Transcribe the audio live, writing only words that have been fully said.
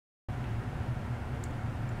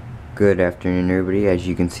Good afternoon, everybody. As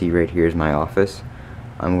you can see right here is my office.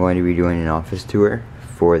 I'm going to be doing an office tour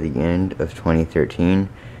for the end of 2013,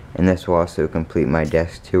 and this will also complete my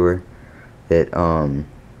desk tour that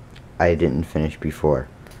I didn't finish before.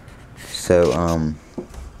 So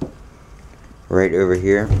right over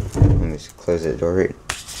here, let me just close that door right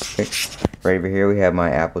quick. Right over here we have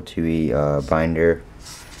my Apple IIe binder.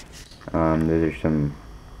 Those are some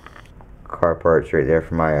car parts right there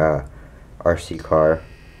for my RC car.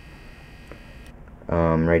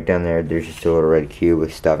 Right down there, there's just a little red cube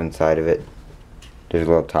with stuff inside of it. There's a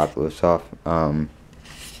little top that lifts off. Right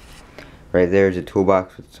there is a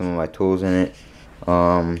toolbox with some of my tools in it.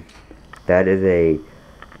 That is a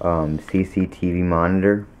CCTV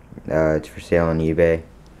monitor. It's for sale on eBay.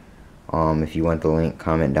 If you want the link,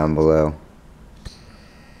 comment down below.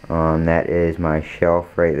 That is my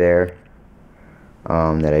shelf right there.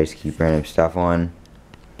 That I just keep random stuff on.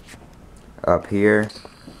 Up here,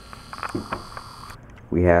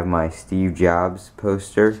 we have my Steve Jobs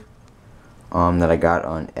poster that I got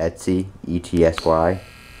on Etsy, ETSY.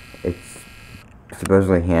 It's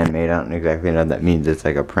supposedly handmade. I don't know exactly what that means. It's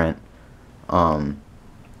like a print. Over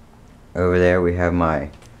there we have my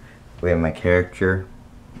caricature.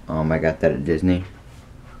 I got that at Disney.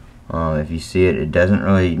 If you see it, it doesn't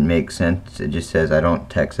really make sense. It just says, "I don't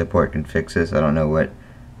tech support, can fix this." I don't know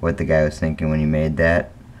what the guy was thinking when he made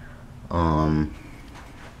that.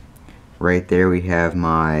 Right there we have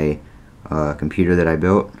my computer that I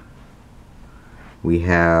built. We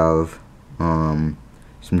have some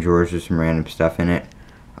drawers with some random stuff in it.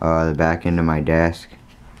 The back end of my desk.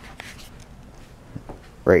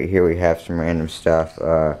 Right here we have some random stuff.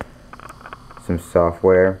 Some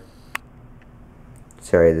software.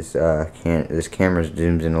 Sorry, this camera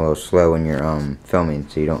zooms in a little slow when you're filming,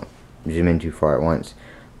 so you don't zoom in too far at once.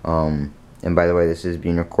 And by the way, this is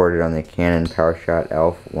being recorded on the Canon PowerShot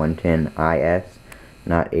ELPH 110IS,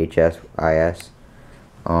 not HSIS.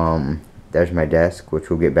 There's my desk, which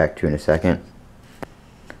we'll get back to in a second.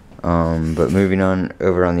 But moving on,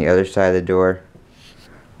 over on the other side of the door,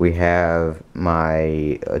 we have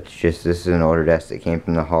my, this is an older desk that came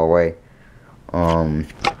from the hallway.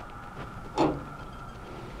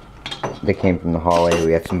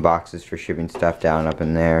 We have some boxes for shipping stuff down up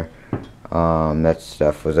in there. That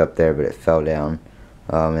stuff was up there, but it fell down.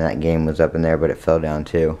 And that game was up in there, but it fell down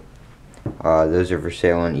too. Those are for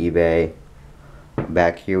sale on eBay.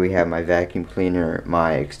 Back here we have my vacuum cleaner,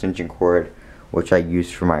 my extension cord, which I use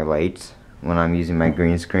for my lights when I'm using my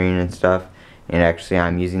green screen and stuff. And actually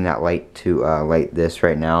I'm using that light to light this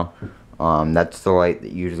right now. That's the light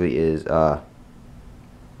that usually is the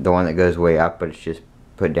one that goes way up, but it's just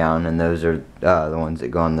put down, and those are the ones that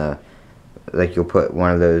go on the, like, you'll put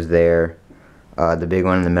one of those there, the big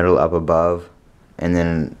one in the middle up above, and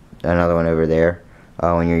then another one over there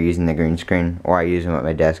when you're using the green screen, or I use them at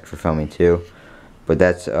my desk for filming too. But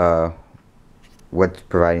that's what's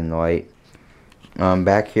providing the light.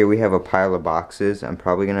 Back here we have a pile of boxes. I'm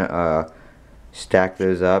probably gonna stack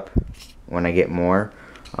those up when I get more.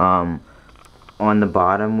 On the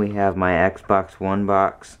bottom we have my Xbox One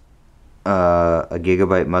box, a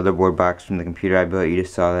gigabyte motherboard box from the computer I built. You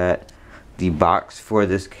just saw that. The box for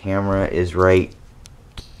this camera is right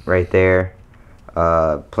there.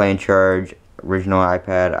 Play and charge, original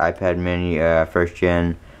iPad mini, first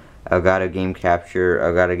gen. Elgato game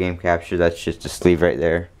capture. That's just a sleeve right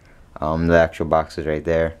there. The actual box is right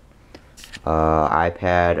there.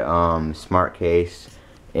 iPad, smart case,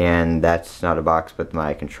 and that's not a box, but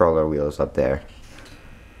my controller wheel is up there.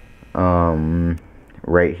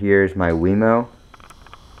 Right here is my Wemo.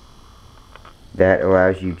 That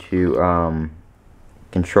allows you to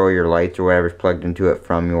control your lights or whatever's plugged into it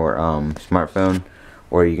from your smartphone,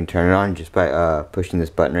 or you can turn it on just by pushing this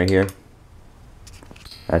button right here.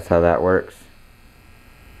 That's how that works.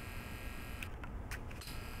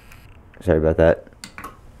 Sorry about that.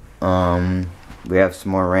 We have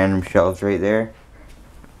some more random shelves right there.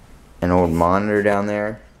 An old monitor down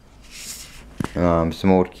there.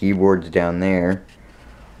 Some old keyboards down there.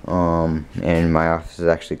 And my office is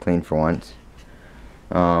actually clean for once.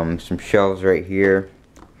 Some shelves right here.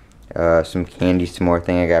 Some candy, some more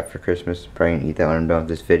thing I got for Christmas. Probably gonna eat that when I'm done with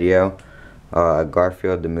this video.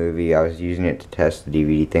 Garfield the movie. I was using it to test the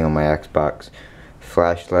DVD thing on my Xbox.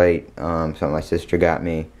 Flashlight. Something my sister got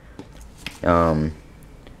me.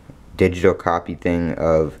 Digital copy thing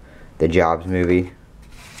of the Jobs movie.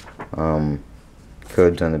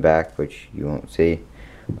 Codes on the back, which you won't see.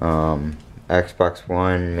 Xbox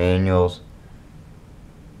One manuals.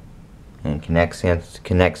 And Connect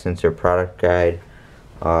Sensor product guide.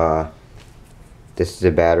 This is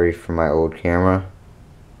a battery for my old camera.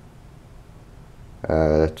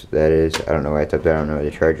 That is, I don't know why it's up there, I don't know where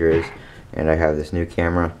the charger is. And I have this new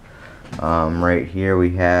camera. Right here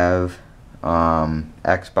we have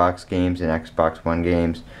Xbox games and Xbox One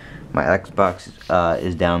games. My Xbox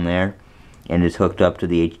is down there and is hooked up to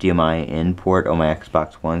the HDMI in port on my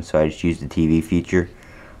Xbox One, so I just use the TV feature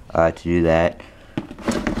to do that.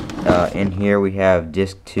 In here we have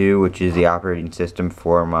Disk 2, which is the operating system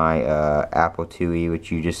for my Apple IIe,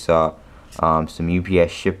 which you just saw. Some UPS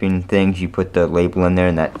shipping things. You put the label in there,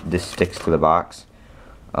 and this sticks to the box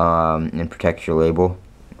and protects your label,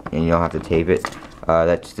 and you don't have to tape it.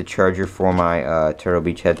 That's the charger for my Turtle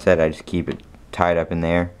Beach headset. I just keep it tied up in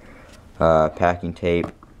there. Packing tape.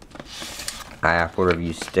 Apple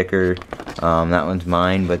review sticker. That one's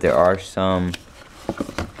mine, but there are some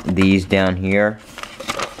these down here.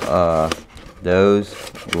 Those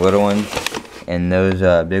little ones and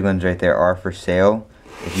those big ones right there are for sale.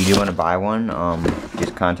 If you do want to buy one,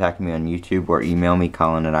 just contact me on YouTube or email me,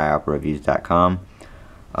 colin@ioppareviews.com.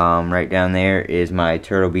 Right down there is my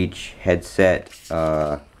Turtle Beach headset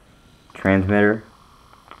transmitter.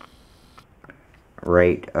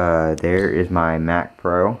 Right there is my Mac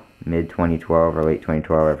Pro, mid 2012 or late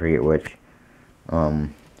 2012, I forget which.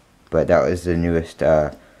 But that was the newest,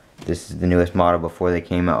 this is the newest model before they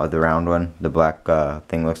came out with the round one. The black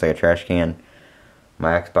thing looks like a trash can.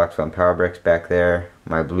 My Xbox One power brick's back there.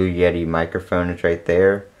 My Blue Yeti microphone is right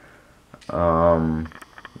there. I'll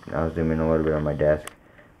zoom in a little bit on my desk.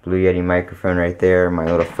 Blue Yeti microphone right there. My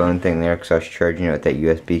little phone thing there because I was charging it with that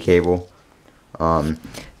USB cable. The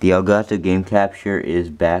Elgato game capture is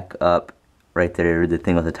back up right there, the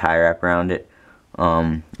thing with the tie wrap around it.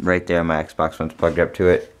 Right there, my Xbox One's plugged up to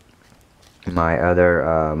it. My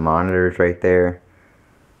other monitor's right there.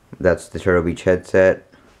 That's the Turtle Beach headset.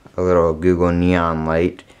 A little Google neon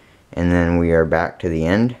light, and then we are back to the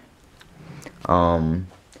end. So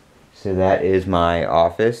that is my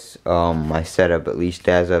office. My setup, at least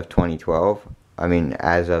as of 2012. I mean,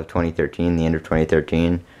 as of 2013, the end of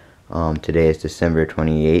 2013. Today is December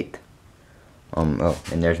 28th. Oh,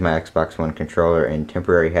 and there's my Xbox One controller and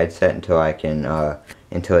temporary headset until I can,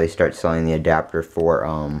 until they start selling the adapter for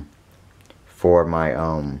my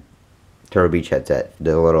Turtle Beach headset,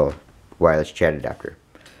 the little wireless chat adapter.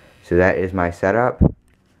 So that is my setup.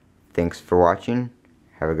 Thanks for watching.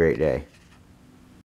 Have a great day.